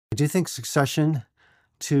I do think succession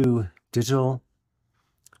to digital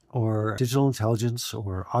intelligence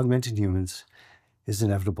or augmented humans is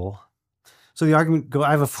inevitable. So the argument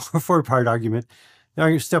I have a four-part argument.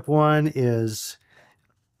 Step one is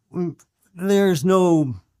there's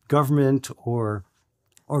no government or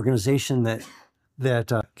organization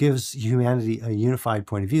that gives humanity a unified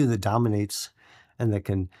point of view that dominates and that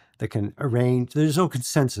can arrange. There's no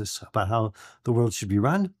consensus about how the world should be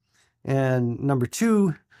run. And number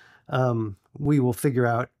two, we will figure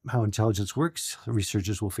out how intelligence works.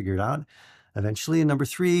 Researchers will figure it out eventually. And number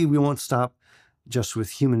three, we won't stop just with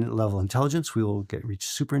human level intelligence. We will reach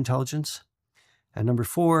superintelligence. And number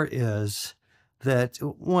four is that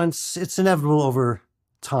once it's inevitable over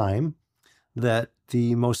time that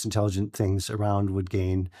the most intelligent things around would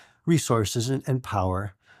gain resources and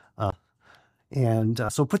power.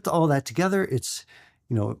 So put all that together, it's,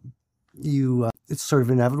 it's sort of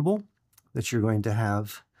inevitable that you're going to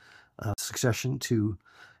have succession to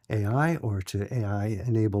AI or to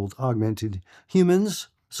AI-enabled augmented humans.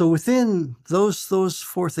 So within those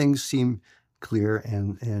four things seem clear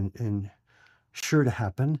and sure to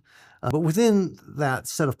happen. But within that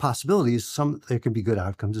set of possibilities, there can be good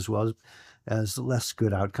outcomes as well as less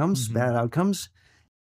good outcomes, bad outcomes.